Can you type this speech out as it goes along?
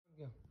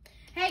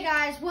Hey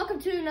guys, welcome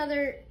to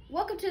another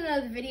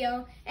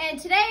video. And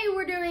today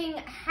we're doing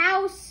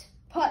house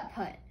putt.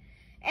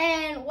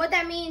 And what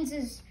that means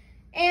is,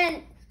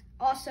 and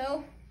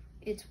also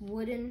it's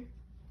wooden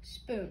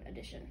spoon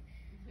edition.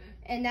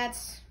 And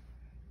that's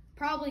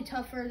probably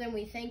tougher than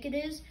we think it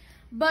is.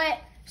 But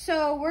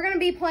so we're gonna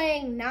be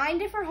playing 9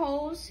 different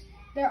holes.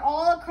 They're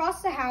all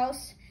across the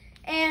house.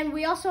 And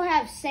we also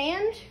have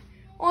sand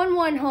on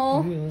one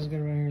hole. Ooh, let's get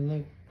right here,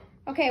 look.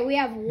 Okay, we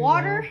have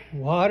water.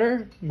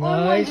 Water, nice.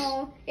 On one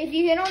hole. If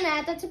you hit on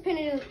that, that's a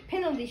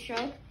penalty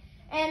stroke.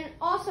 And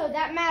also,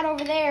 that mat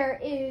over there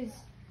is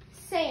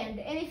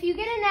sand. And if you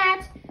get in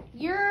that,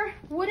 your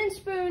wooden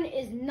spoon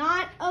is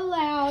not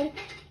allowed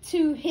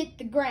to hit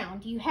the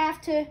ground. You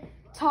have to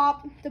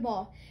top the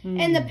ball.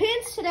 And the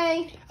pins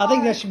today I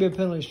think that should be a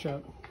penalty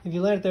stroke. If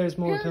you land it there, it's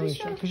more penalty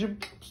stroke. Because your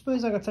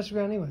spoon's not going to touch the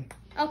ground anyway.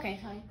 Okay,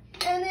 fine.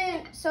 And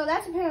then, so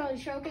that's a penalty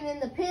stroke, and then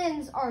the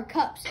pins are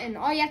cups, and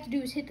all you have to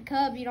do is hit the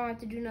cup. You don't have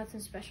to do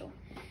nothing special.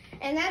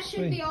 And that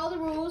should be all the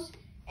rules.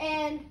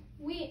 And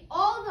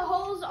all the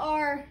holes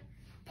are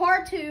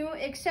par 2,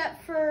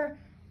 except for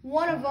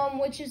one of them,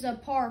 which is a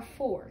par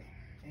 4.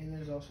 And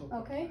there's also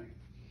okay.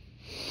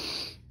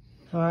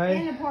 All right.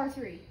 And a par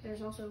 3.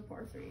 There's also a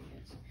par 3.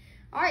 Yes.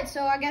 All right,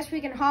 so I guess we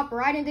can hop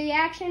right into the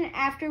action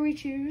after we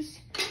choose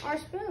our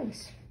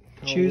spoons.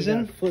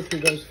 Choosing? Flip who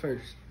goes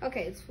first.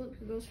 Okay, let's flip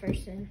who goes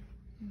first then.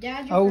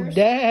 Dad, you're first.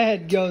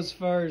 Dad goes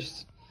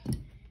first.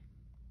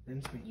 Then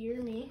it's me.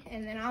 You're me,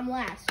 and then I'm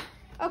last.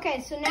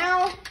 Okay, so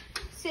now,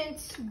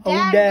 since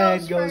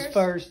Dad goes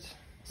first.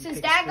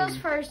 Since Dad goes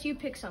first, you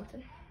pick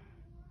something.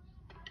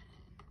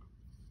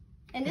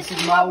 And this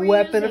is my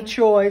weapon of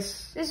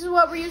choice. This is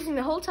what we're using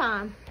the whole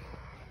time.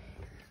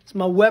 It's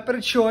my weapon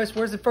of choice.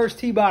 Where's the first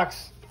tee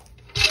box?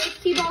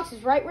 First tee box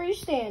is right where you're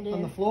standing.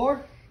 On the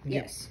floor?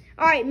 Yes.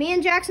 All right, me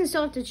and Jackson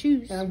still have to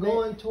choose. And I'm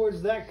going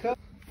towards that cup.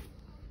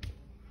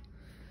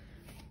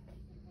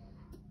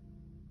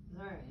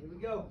 All right, here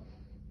we go.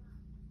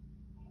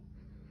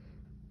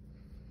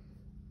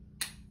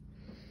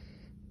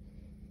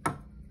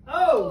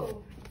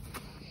 Oh!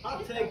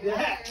 I'll take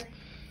that.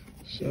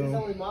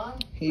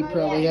 So he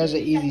probably has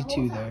an easy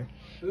 2 there.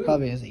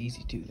 Probably has an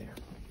easy 2 there.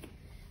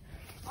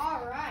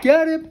 All right.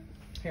 Got him.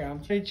 Here,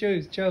 I'm trying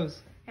to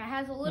chose. It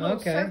has a little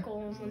circle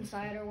on one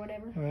side or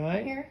whatever. All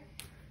right. Here.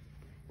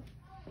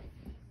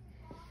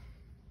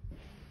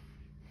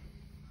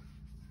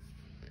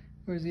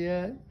 Where's he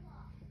at?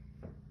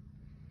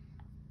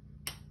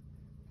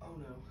 Oh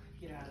no,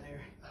 get out of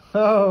there.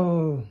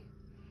 Oh.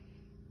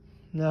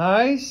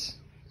 Nice.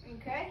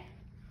 Okay.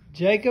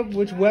 Jacob,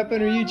 which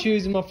weapon are you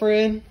choosing, my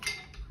friend?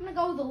 I'm gonna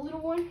go with the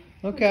little one.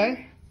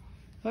 Okay.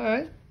 All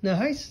right.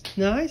 Nice.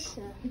 Nice.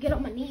 Get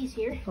on my knees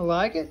here. I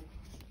like it.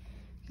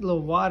 Get a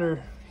little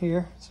water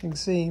here so you can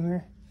see him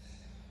here.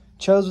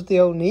 Chose with the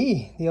old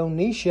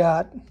knee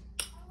shot.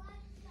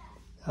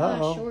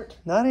 Uh-oh. Short.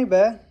 That ain't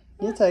bad.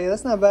 I'll tell you,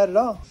 that's not bad at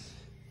all.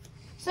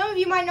 Some of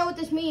you might know what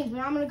this means, but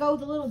I'm gonna go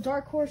with a little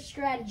dark horse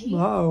strategy.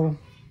 Uh-oh.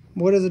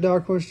 What is a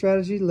dark horse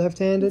strategy?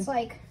 Left-handed? It's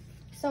like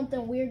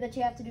something weird that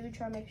you have to do to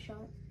try to make a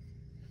shot.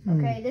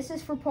 Okay, this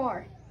is for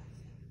par.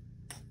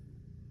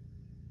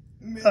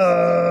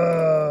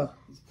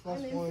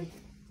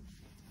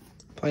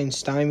 Playing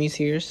stymies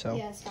here, so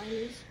yeah,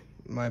 stymies.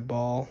 My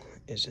ball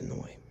is in the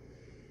way.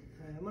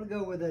 All right, I'm going to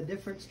go with a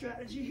different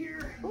strategy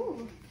here.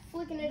 Ooh,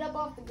 flicking it up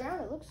off the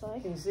ground, it looks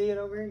like. Can you see it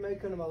over here? Maybe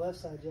come to my left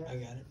side, Jack. I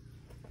got it.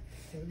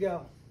 Here we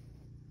go.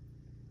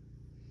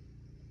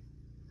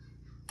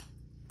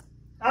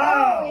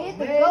 Oh, we hit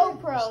the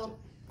GoPro.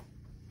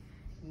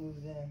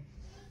 Move that.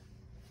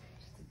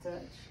 Just a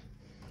touch.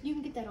 You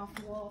can get that off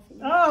the wall.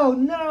 Oh,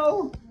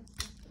 no.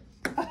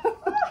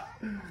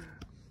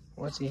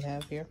 What's he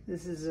have here?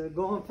 This is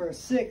going for a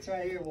 6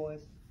 right here,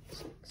 boys.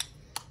 6.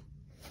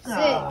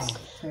 Oh,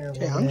 terrible.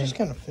 Okay, I'm just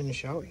going to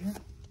finish out here.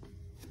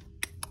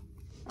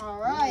 All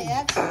right,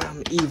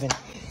 that's even.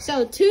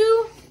 So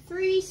 2,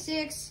 3,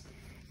 6.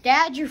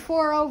 Dad, you're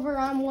 4 over.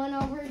 I'm 1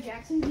 over.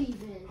 Jackson's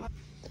even.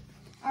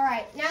 All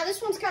right, now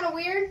this one's kind of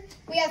weird.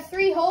 We have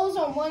 3 holes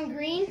on one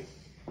green.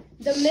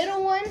 The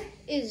middle one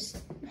is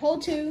hole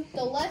 2.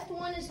 The left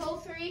one is hole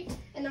 3,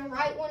 and the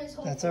right one is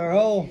hole 4. That's our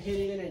hole. Hit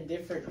it in a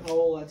different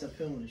hole. That's a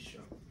penalty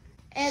stroke.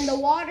 And the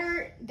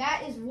water,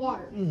 that is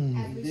water.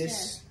 As we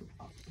This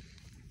said.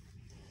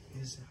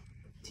 is a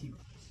tee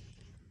box.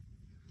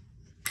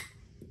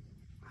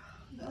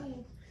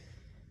 Oh.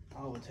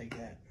 I will take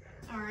that.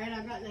 All right,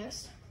 I got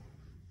this.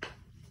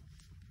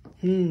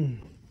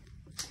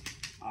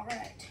 All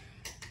right.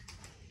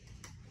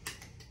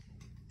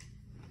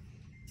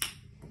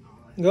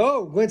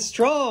 Go, went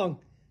strong.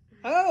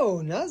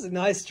 Oh, that's a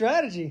nice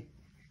strategy.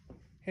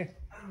 Here.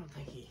 I don't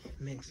think he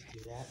meant to do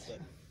that, but.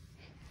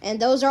 And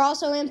those are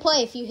also in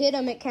play. If you hit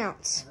them, it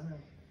counts.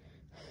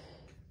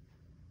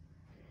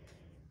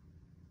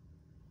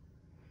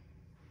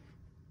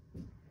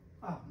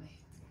 Oh, man.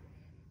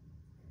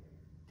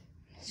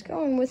 He's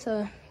going with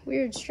a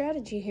weird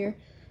strategy here.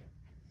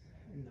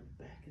 In the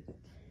back of it.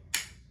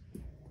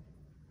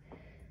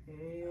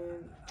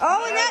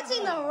 Oh, and that's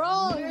in the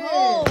wrong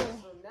hole.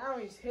 So now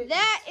he's hitting.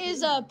 That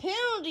is a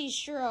penalty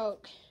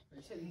stroke.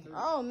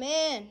 Oh,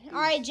 man. All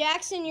right,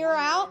 Jackson, you're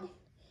out.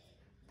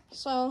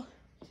 So,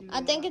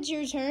 I think it's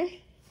your turn.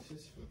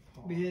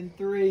 Be hitting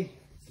 3.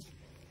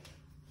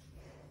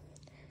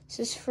 This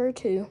is for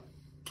 2.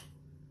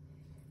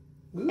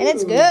 And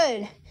it's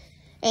good.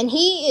 And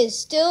he is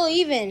still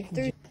even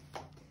through.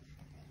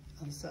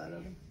 On the side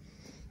of him.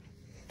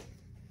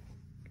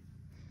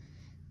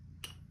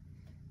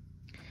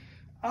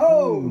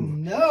 Oh,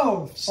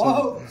 no,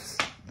 folks.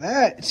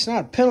 That, it's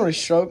not a penalty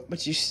stroke,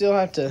 but you still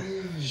have to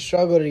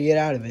struggle to get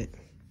out of it.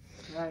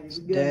 Right, It's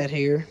dead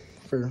here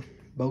for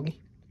bogey.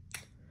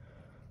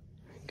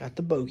 Got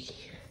the bogey.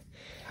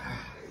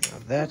 Now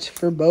that's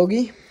for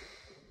bogey.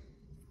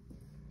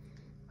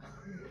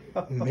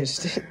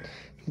 Missed it.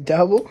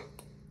 Double.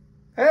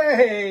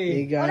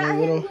 Hey! You got a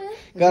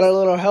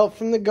little help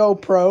from the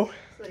GoPro.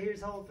 So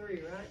here's hole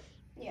 3, right?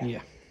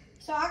 Yeah.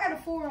 So I got a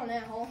 4 on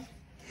that hole.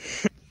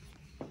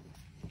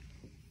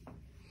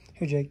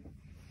 Here, Jake.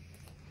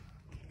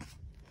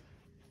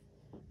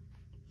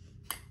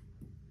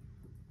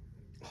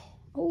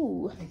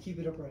 Oh. Hey, keep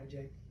it upright,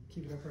 Jake.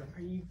 Keep it upright.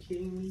 Are you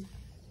kidding me?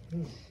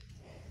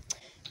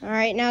 All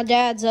right, now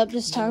Dad's up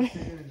this time.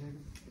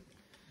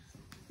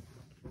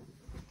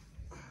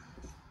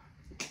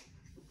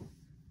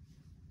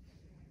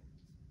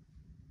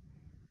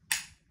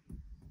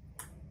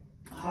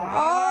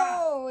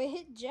 Oh, it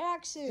hit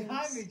Jackson.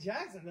 Jaime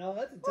Jackson, though.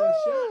 That's a tough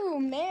shot. Oh,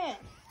 man.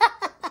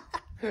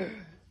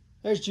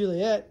 There's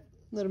Juliet.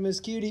 Little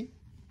Miss Cutie.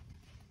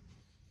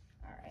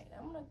 All right,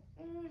 I'm going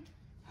to...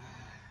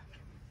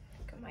 I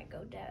think I might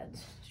go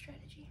Dad's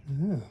strategy.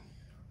 Ooh.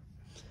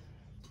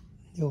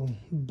 The old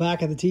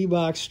back of the tee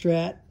box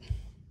strat.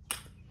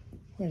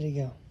 Where'd he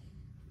go?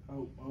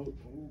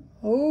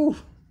 Oh.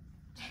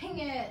 Dang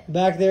it.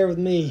 Back there with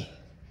me.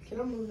 Can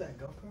I move that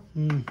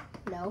GoPro?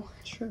 No.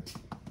 Sure.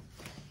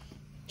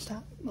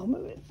 Stop. I'll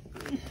move it.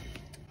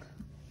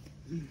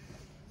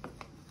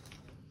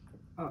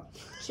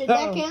 Should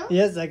that count?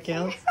 Yes, that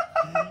counts.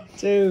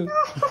 2.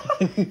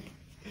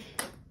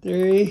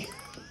 3.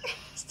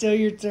 Still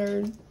your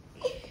turn.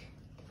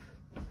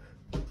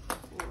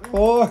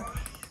 4.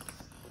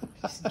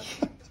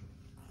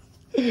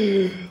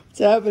 What's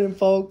happening,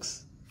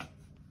 folks?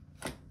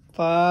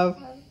 5.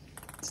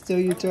 Still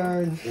your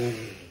turn.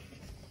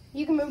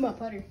 You can move my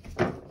putter.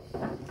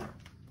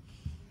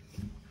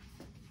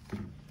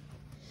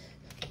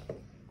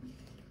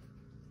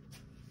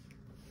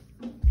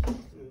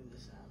 Move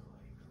this out of the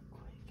way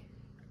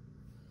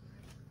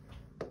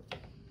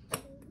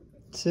real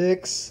quick.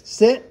 6.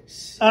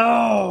 Sit.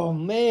 Oh,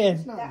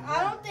 man.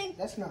 I don't think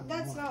That's not the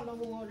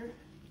whole order.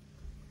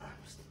 I'm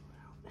still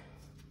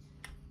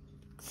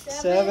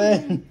out.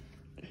 7.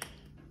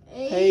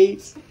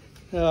 8.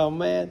 Oh,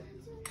 man.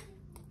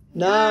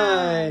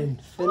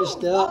 9. Finished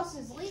up. Lost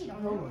his lead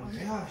on Oh my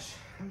gosh.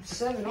 I'm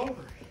 7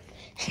 over.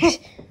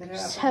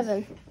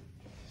 7.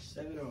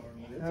 7 over.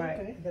 It's All right,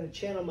 okay. I gotta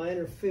channel my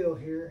inner feel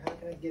here. How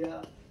can I get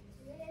up?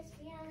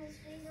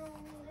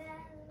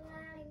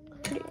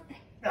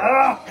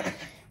 Ah!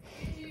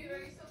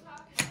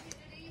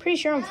 Pretty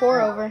sure I'm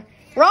 4 over.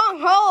 Wrong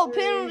hole,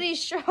 penalty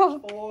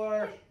stroke.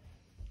 4.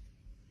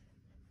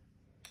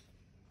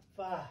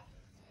 5.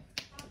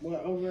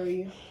 What over are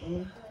you?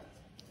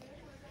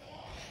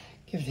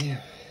 Give it to you.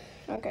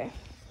 Okay.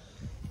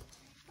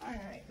 All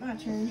right, my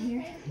turn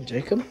here.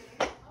 Jacob?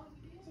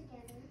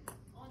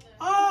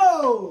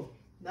 Oh!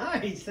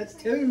 Nice, that's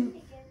 2.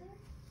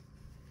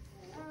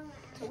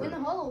 To win the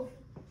hole.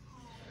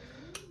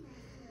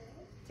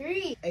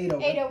 3. 8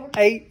 over. 8 over.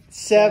 8,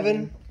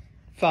 7,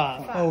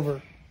 5.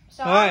 Over.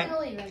 So All I'm right. in the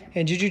lead right now.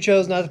 And Juju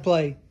chose not to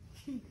play.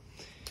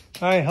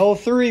 All right, hole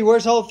 3.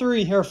 Where's hole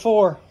 3? Or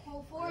 4?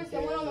 Hole 4 is the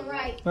one on the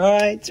right. All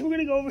right, so we're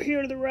gonna go over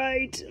here to the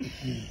right.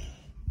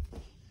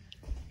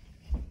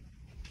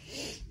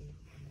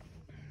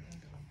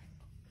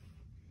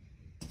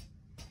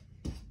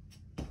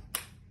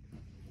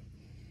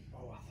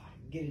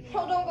 Get it.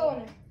 Oh, don't go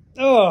in there.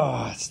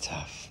 Oh, it's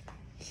tough.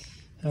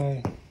 All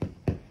right.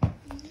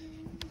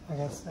 I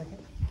got a second.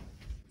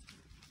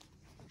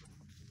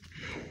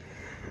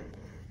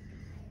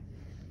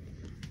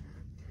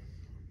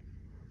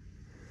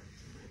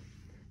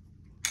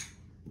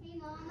 Hey,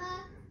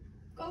 Mama.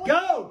 Go.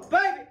 Go,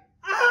 baby!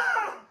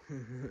 Ah!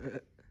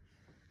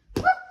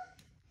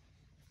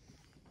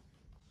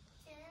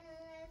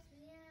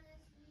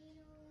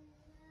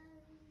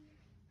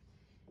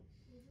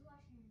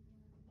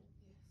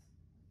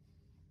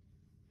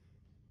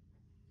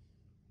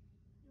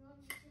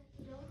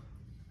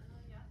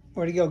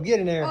 Where'd he go? Get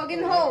in there. Oh, get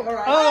in the hole.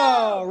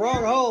 Oh,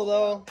 wrong hole,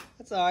 though.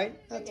 That's all right.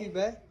 Not too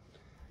bad.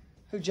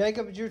 Who,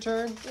 Jacob, it's your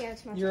turn? Yeah,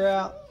 it's my You're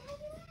out.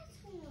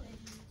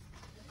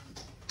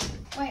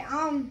 Wait,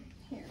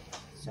 here.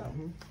 So,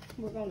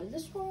 we're going to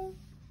this one.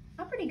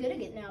 I'm pretty good at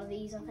getting out of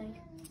these, I think.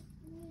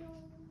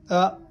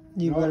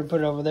 You better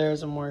put it over there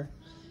somewhere.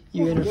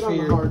 You Get on the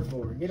interfere. hard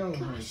board. Get on the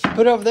hard board.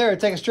 Put it over there.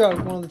 Take a stroke.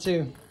 One of the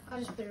two. I'll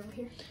just put it over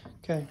here.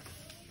 Okay.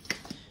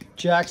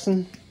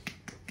 Jackson.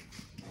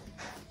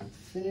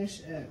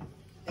 Finish at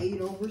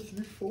 8 over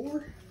through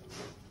 4.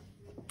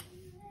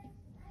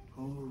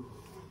 Oh.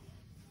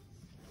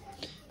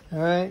 All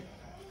right.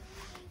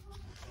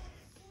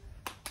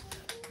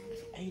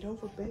 8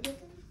 over, baby.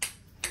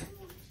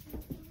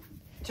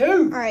 2.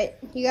 All right,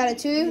 you got a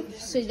 2,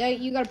 so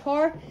you got a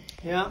par.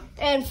 Yeah.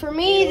 And for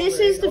me, this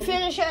is the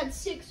finish at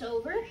 6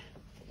 over.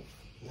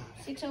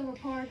 6 over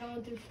par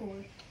going through 4.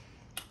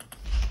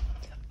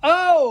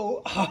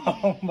 Oh!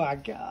 Oh my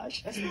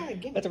gosh. That's not a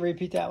game. Have to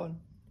repeat that one.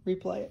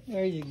 Replay it.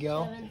 There you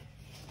go. 7.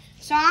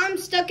 So I'm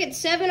stuck at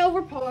 7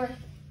 over par.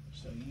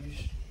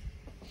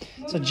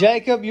 So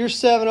Jacob, you're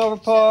 7 over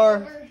par.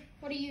 7 over.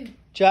 What are you?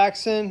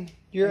 Jackson,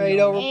 you're 8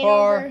 over 8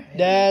 par. over.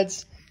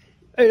 Dad's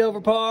 8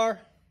 over par.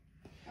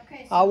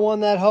 Okay, so I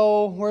won that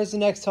hole. Where's the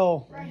next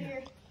hole? right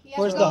here. You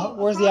Where's have to the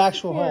go Where's the across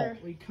actual corner.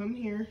 hole? We come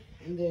here,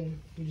 and then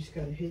you just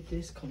gotta hit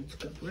this cold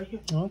cup right here.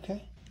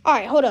 Okay. All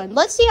right, hold on.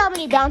 Let's see how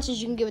many bounces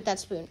you can get with that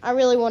spoon. I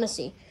really want to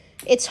see.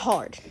 It's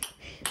hard.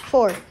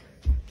 4.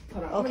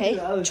 Okay.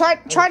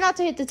 Try not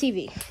to hit the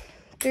TV.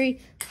 3,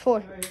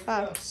 4,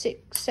 5,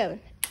 6, 7,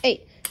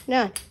 8,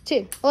 9,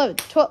 10, 11,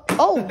 12.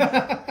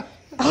 Oh.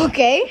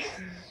 Okay.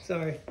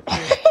 Sorry.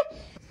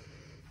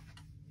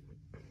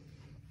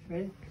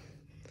 Ready?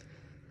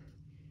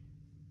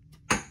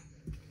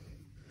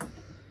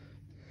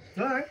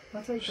 All right.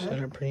 I'll take Set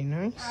that. up pretty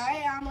nice. All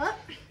right, I'm up.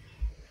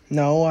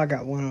 No, I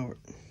got 1 over.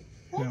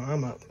 No,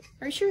 I'm up.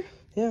 Are you sure?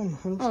 Yeah, I'm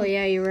 100%. Oh,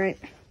 yeah, you're right.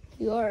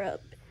 You are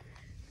up.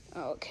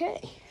 Okay.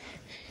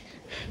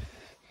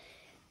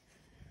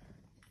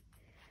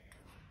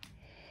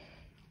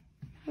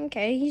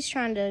 Okay, he's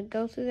trying to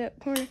go through that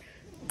corner.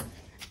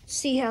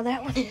 See how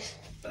that one is.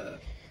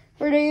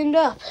 Where'd they end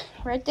up?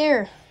 Right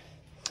there.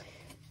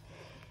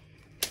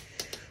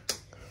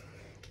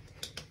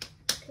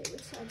 Okay,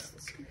 which side's the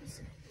scoopy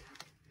side?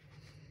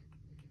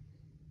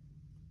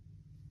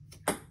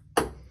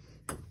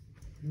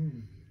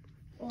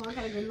 Oh, I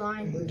got a good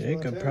line.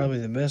 Jacob, probably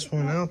the best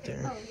one out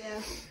there. Oh,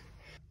 yeah.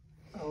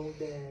 Oh,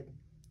 Dad.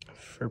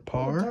 For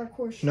par? Dark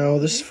horse. No,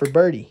 this is for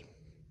birdie.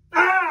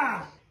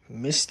 Ah!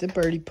 Missed the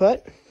birdie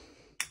putt. This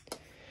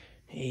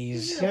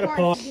He's is got a hard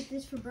paw. to get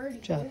this for birdie.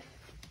 Job.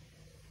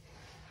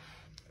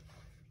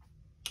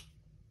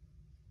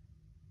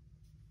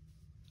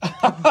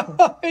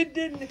 boy. It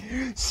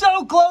didn't.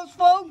 So close,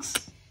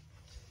 folks.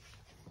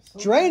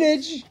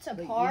 Drainage. It's a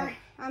par.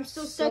 I'm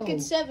still stuck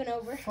at 7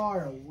 over.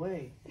 far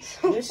away.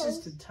 So This close. is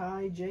to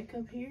tie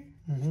Jacob here.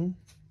 Mm-hmm.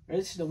 Or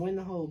this is to win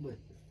the hole, but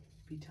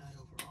be tied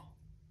overall.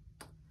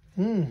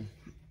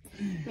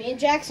 Hmm. Me and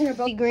Jackson are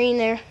both green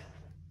there.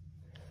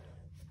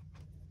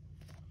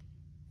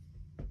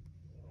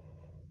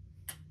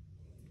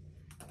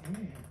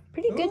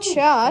 Pretty good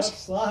shot. Tough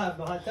slide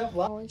behind tough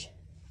line. Knowledge.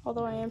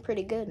 Although I am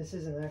pretty good. This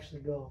isn't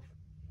actually golf.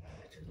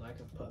 It's like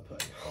a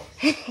putt.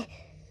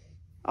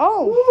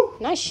 Oh,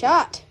 nice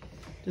shot.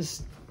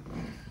 Just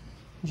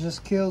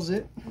kills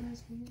it.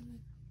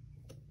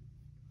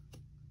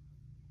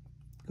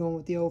 Going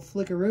with the old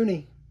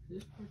flickaroonie.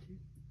 This part too.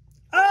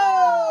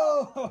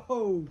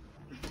 Oh!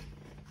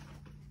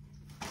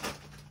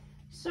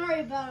 Sorry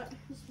about it.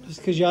 Just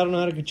because y'all don't know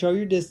how to control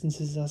your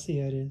distances, I see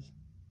how it is.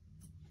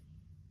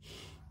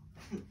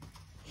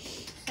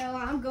 So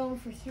I'm going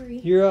for 3.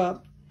 You're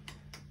up.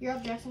 You're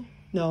up, Jackson.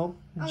 No,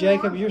 Oh,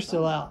 Jacob, no, you're I'm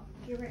still up. out.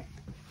 You're right.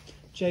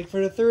 Jake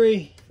for the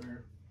 3.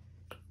 Fair.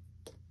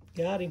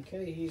 Got him.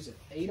 Okay, he's at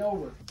 8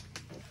 over.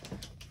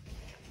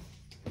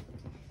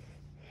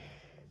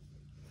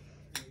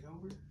 8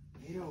 over.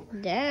 8 over.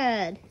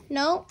 Dad.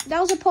 No, that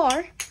was a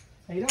par.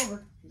 8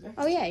 over.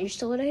 Oh, yeah, you're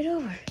still at 8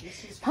 over.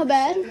 This is My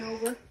bad. 7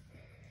 over.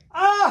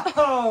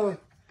 Oh!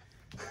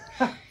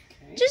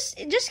 Just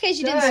in case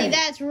you didn't see, Dang.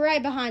 that's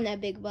right behind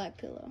that big black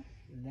pillow.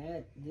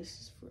 This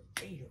is for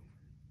 8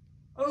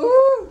 over.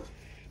 Ooh!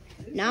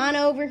 9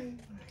 over. All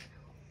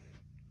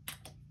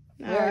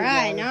There you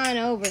right, go. 9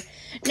 over.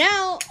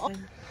 Now,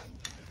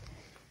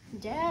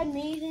 Dad,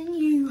 me, then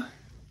you.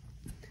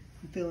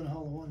 I'm feeling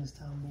hole in one this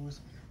time,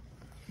 boys.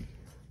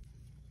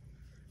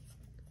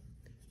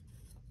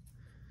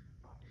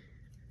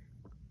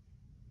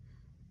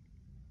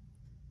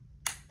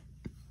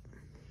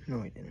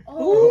 No, he didn't.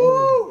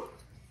 Oh,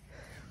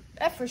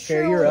 that for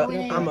sure. Here, you're up. will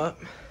win. I'm up.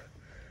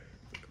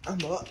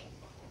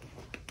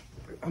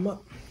 I'm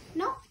up.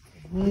 No,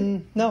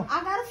 No,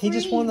 I got a 3. He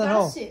just won you that got a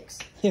hole. 6.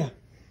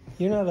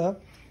 you're not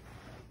up.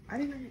 I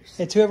didn't understand.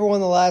 It's whoever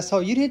won the last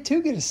hole. You did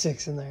too get a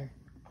 6 in there.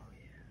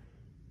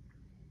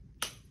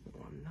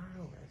 Well, I'm not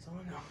over. That's all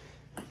I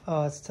know.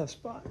 Oh, it's a tough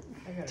spot.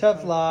 I gotta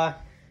Tough lie.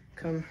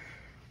 come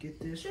get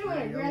this. Should have went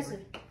right aggressive.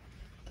 I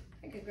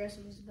think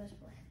aggressive was the best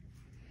play.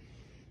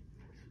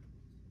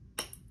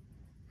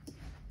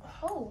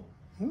 Oh,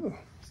 Ooh.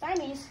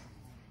 stymies.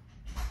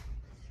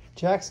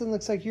 Jackson,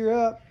 looks like you're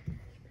up.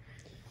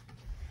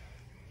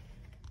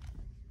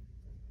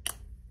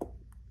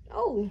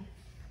 Oh.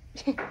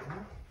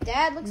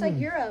 Dad, looks like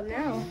you're up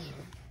now.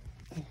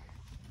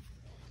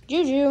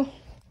 Juju.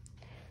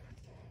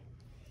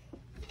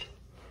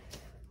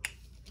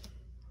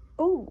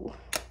 Oh.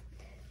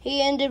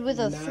 He ended with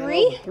a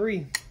 3.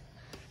 3.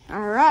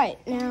 All right.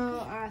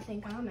 Now I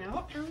think I'm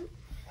out. Let's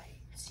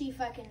see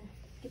if I can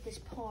get this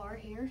par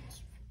here.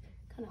 It's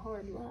kind of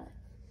hard lot.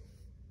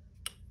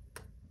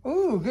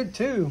 Ooh, good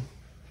 2.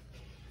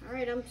 All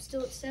right, I'm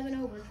still at 7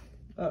 over.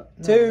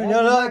 2.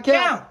 No, count.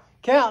 Count.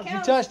 Count.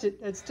 You touched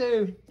it. That's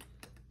 2.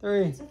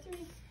 3. It's a 3.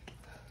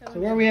 So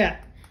where are we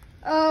at?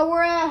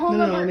 We're at home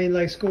No, number. I mean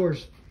like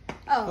scores.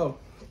 Oh.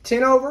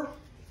 10 over,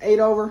 8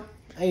 over,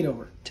 8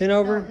 over. 10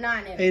 over, No,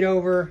 9 over. 8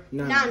 over,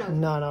 9 over.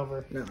 9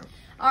 over. No.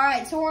 All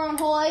right, so we're on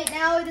hole 8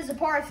 now. It is a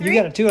par 3. You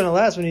got a 2 on the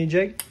last one, you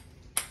Jake.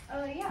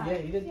 Oh, yeah. Yeah,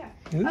 you did. Yeah.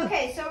 Ooh.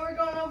 Okay, so we're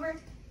going over.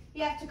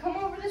 You have to come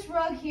over this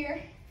rug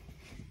here,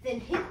 then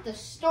hit the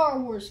Star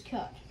Wars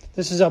cup.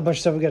 This is a bunch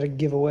of stuff we got to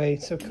give away.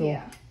 So cool.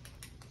 Yeah.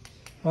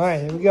 All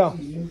right, here we go. All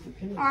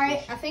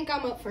right, I think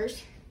I'm up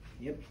first.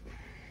 Yep.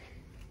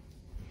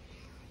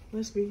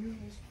 Let's be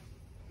yours.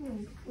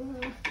 Okay, I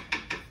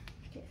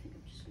think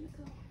I'm just gonna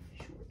go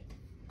short.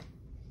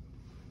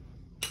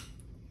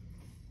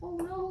 Oh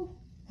no!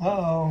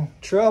 Uh-oh,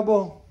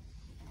 trouble.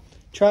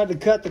 Tried to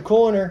cut the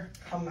corner.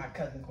 I'm not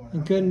cutting the corner.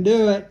 You couldn't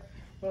do it.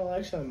 Well,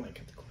 actually, I might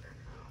cut the corner.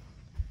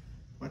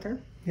 My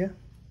turn? Yeah.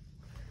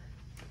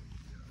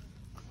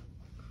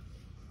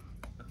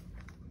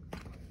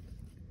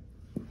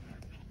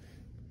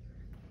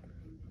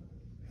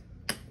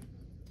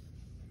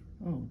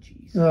 Oh,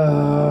 jeez.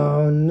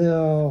 Oh,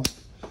 no.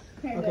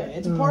 Okay,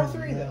 it's a par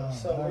 3 though,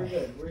 so we're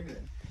good. We're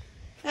good.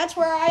 That's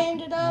where I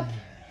ended up.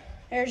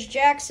 There's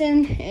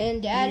Jackson,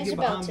 and Dad You is get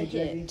about behind to me,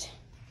 Jackie. hit.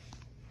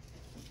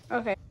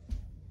 Okay.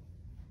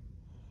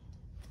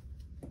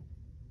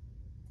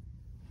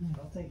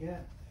 I'll take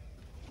that.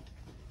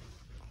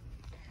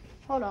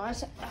 Hold on.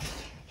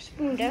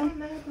 Spoon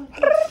down.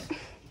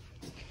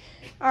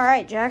 All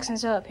right,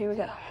 Jackson's up. Here we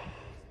go.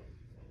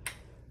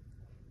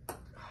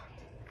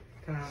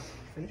 Can I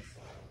finish?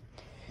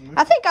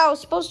 I think I was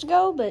supposed to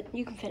go, but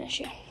you can finish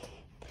it.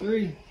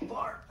 3.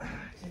 Bar.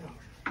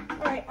 All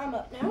right, I'm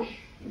up now.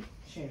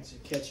 Chance to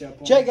catch up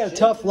on Jake got a shit.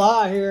 tough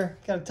lie here.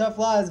 Got a tough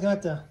lie. He's going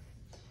to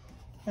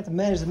have to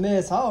manage the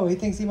miss. Oh, he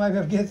thinks he might be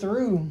able to get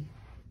through.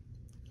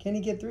 Can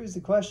he get through is the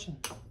question.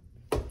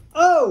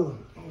 Oh!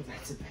 Oh,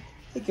 that's a bad.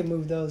 He can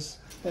move those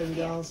baby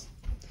dolls.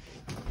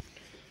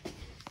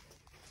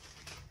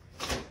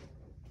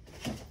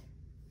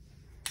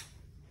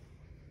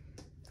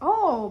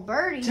 Oh,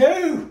 birdie.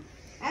 2!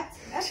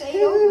 That's 8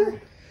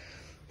 over.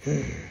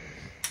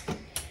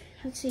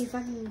 Let's see if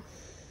I can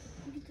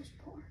get this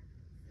par.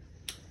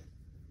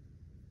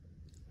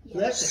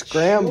 That's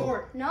Scramble.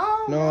 short.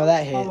 No. No,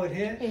 that hit. Oh, it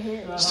hit? It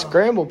hit.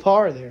 Scramble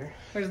par there.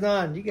 There's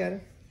 9. You got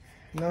it.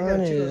 9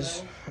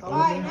 is. All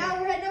right,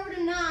 now we're heading over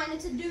to 9.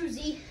 It's a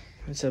doozy.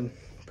 It's a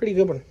pretty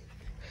good one.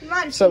 You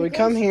might have So seen we it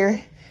come goes-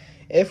 here.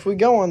 If we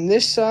go on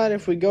this side,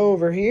 if we go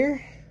over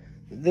here,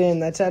 then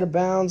that's out of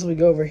bounds. We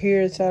go over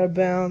here, it's out of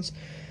bounds.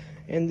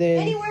 And then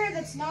Anywhere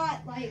that's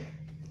not like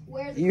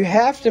where the you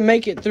have to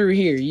make it through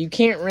here. You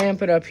can't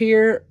ramp it up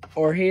here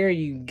or here.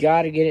 You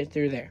got to get it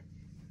through there.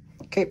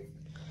 Okay.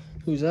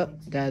 Who's up?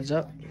 Dad's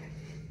up.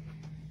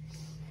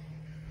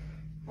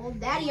 old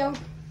daddy-o.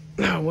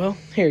 Oh, well,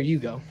 here you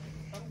go.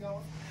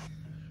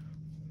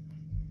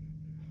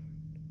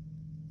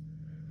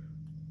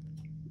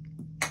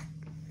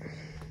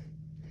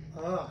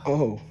 Oh.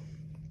 Oh.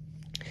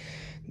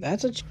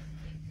 That's a...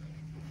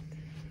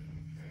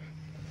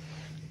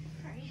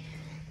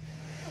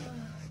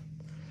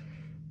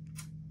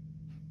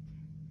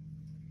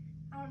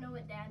 I don't know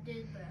what Dad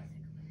did, but I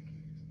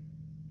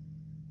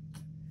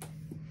think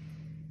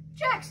I'm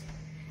Jackson.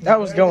 That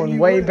was Better than going you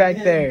way would've back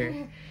been.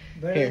 there.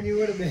 Better Here. than you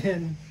would have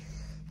been.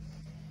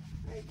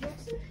 All right,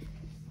 Jackson.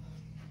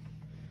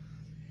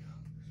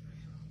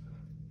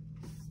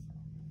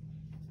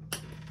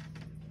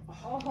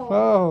 Oh.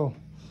 Oh.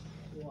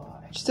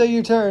 Still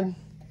your turn.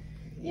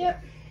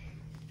 Yep.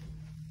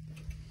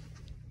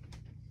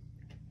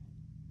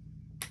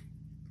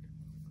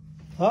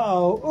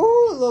 Uh-oh.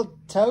 Ooh, a little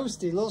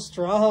toasty, a little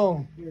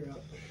strong. You're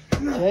up.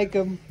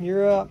 Jacob,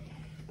 you're up.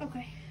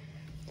 Okay.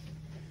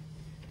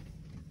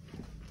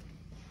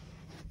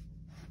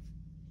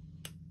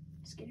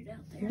 Let's get it out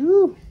there.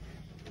 Woo.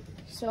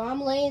 So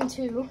I'm laying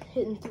 2,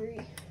 hitting 3.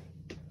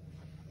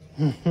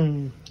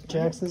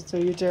 Jackson,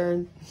 still your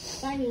turn.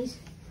 Chinese.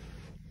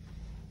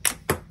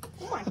 Oh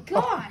my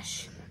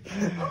gosh.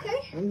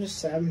 Okay. I'm just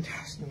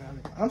sabotaging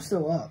it. I'm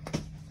still up.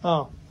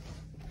 Oh.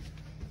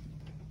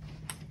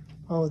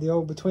 Oh, the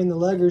old between the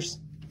leggers.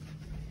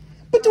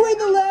 Between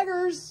the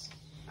leggers.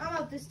 I'm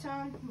up this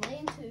time. I'm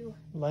laying 2.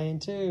 Lane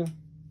 2.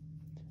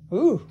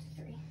 Ooh.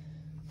 3.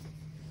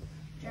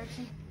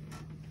 Jackson.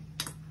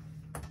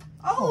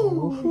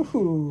 Oh!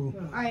 Ooh.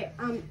 Alright,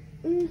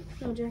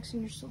 no,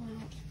 Jackson, you're still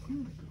out.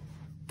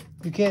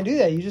 You can't do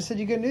that. You just said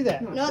you couldn't do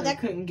that. No, I that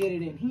couldn't get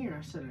it in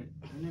here. I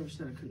never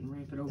said I couldn't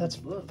ramp it over That's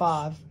the books.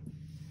 5,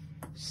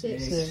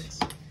 6, 6,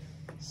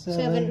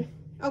 7.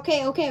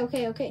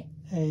 Okay.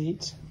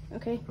 8,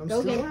 Okay, I'm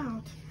go still get it.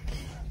 out.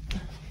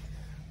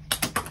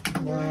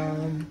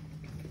 9,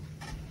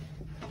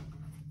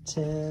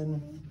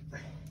 10,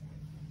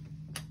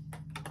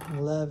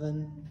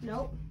 11,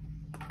 Nope.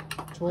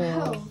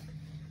 12.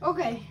 Oh.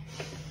 Okay.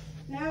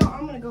 Now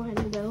I'm gonna go ahead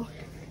and go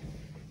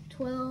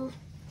 12,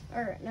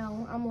 Or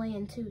no, I'm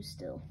laying 2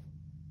 still.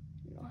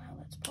 I don't know how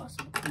that's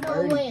possible. No, Birdie.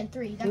 I'm laying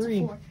 3. That's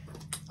Three. a 4.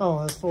 Oh,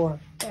 that's 4.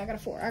 Yeah, I got a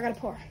 4. I got a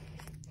par.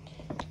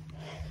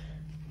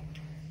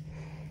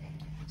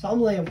 So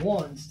I'm laying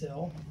 1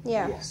 still.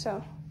 Yeah,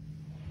 so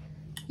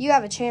you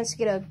have a chance to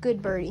get a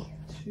good birdie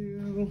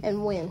 2.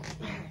 and win.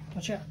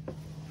 Watch out.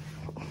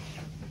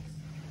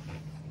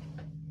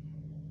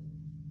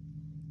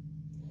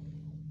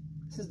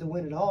 This is to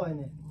win it all,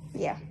 isn't it?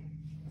 Yeah.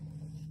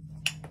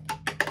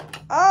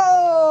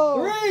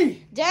 Oh!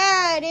 3.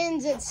 Dad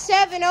ends at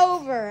 7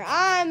 over.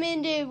 I'm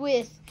ended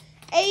with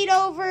 8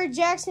 over.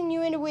 Jackson,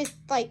 you ended with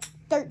like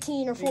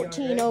 13 or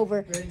 14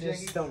 over. Ready,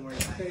 Just don't worry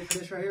about it. Ready for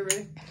this right here,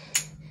 ready?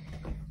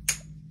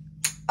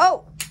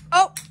 Oh!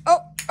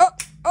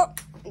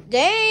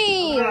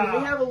 Dang! We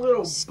have a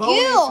little Skill.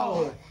 bonus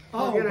hole.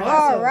 Oh, We're gonna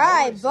All have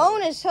right,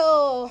 bonus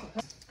hole.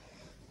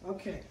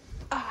 Okay.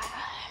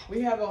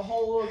 We have a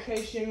whole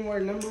location where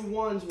number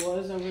 1's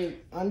was over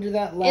under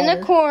that ladder. In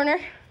the corner.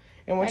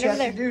 And what right you have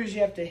over to do is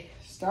you have to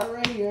start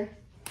right here,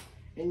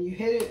 and you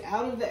hit it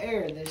out of the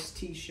air. This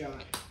tee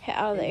shot.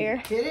 Out of the And you air.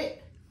 Hit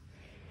it,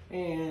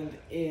 and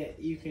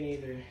you can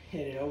either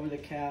hit it over the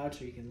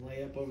couch or you can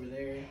lay up over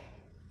there.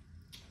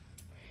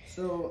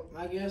 So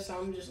I guess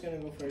I'm just gonna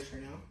go first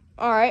right now,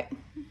 All right.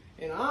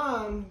 and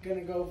I'm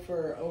gonna go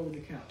for over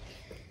the couch.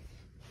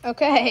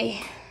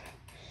 Okay.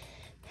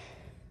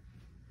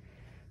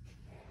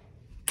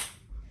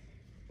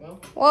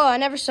 Whoa, I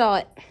never saw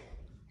it.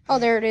 Oh,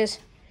 there it is.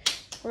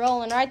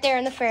 Rolling right there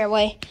in the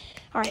fairway.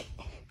 All right,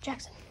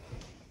 Jackson.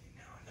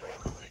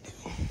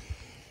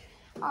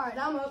 All right,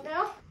 I'm up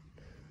now.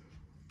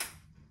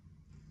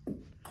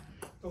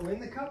 Go in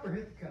the cup or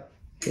hit the cup?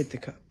 Hit the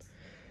cup.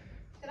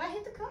 Did I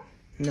hit the cup?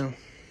 No,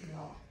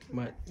 No.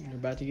 but you're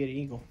about to get an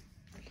eagle.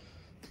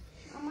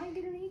 I might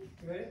get an eagle.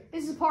 You ready?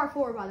 This is par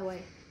 4, by the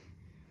way.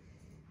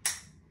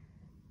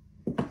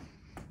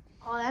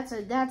 Oh, that's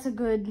a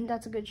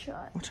good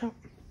shot. Watch out.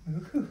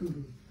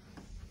 Ooh.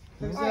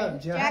 Who's All right,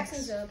 up, Jax?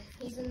 Jackson's up.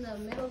 He's in the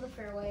middle of the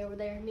fairway over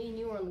there. Me and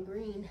you are on the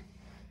green.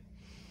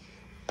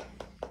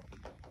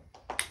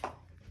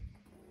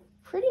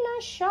 Pretty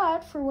nice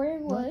shot for where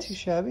he Not was. too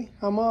shabby.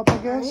 I'm up, I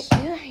guess.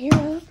 Yeah,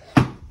 you're up.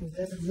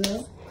 That's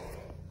up.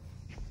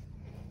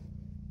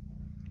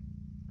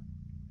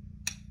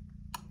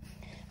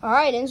 All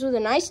right, ends with a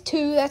nice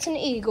 2. That's an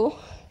eagle.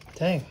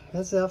 Dang,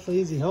 that's an awfully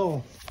easy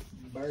hole.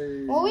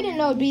 Bird. Well, we didn't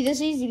know it'd be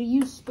this easy to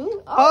use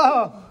Spood.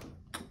 Oh!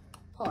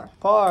 Par.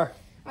 Par.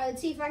 All right,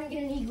 let's see if I can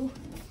get an eagle.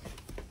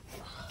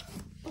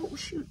 Oh,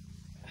 shoot.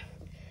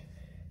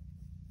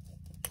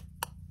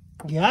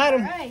 Got All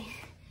him. right.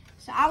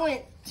 So I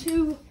went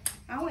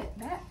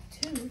back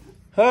 2.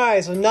 All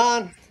right, so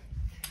nine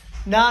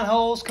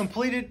holes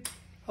completed.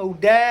 Oh,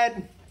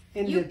 Dad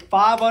ended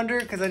 5 under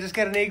because I just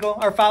got an eagle,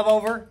 or 5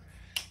 over.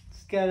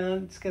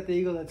 It's got the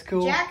eagle. That's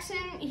cool. Jackson,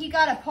 he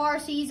got a par,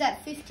 so he's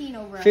at 15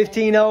 over. I think.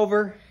 15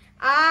 over.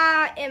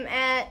 I am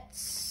at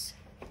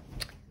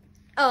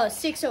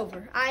 6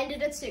 over. I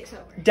ended at 6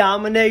 over.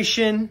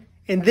 Domination.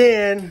 And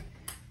then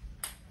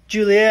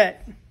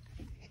Juliet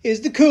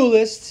is the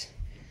coolest.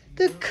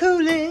 The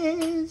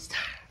coolest.